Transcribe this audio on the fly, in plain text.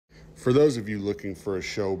For those of you looking for a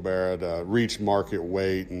show bear to reach market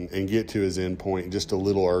weight and get to his end point just a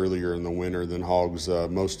little earlier in the winter than hogs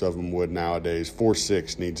most of them would nowadays,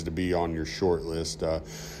 4.6 needs to be on your short list.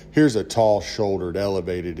 Here's a tall-shouldered,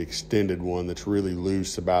 elevated, extended one that's really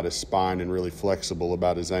loose about his spine and really flexible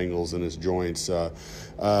about his angles and his joints.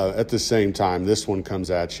 At the same time, this one comes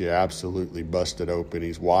at you absolutely busted open.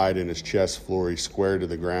 He's wide in his chest floor. He's square to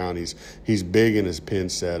the ground. He's big in his pin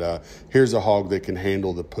set. Here's a hog that can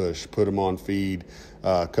handle the push. Put him on feed,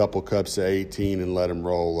 a couple cups of 18 and let him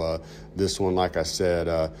roll. This one, like I said,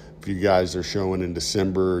 if you guys are showing in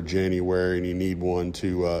December or January and you need one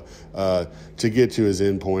to get to his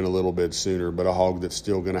end point a little bit sooner, but a hog that's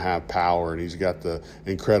still going to have power and he's got the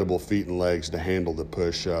incredible feet and legs to handle the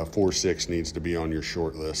push, 4.6 needs to be on your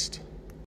short list.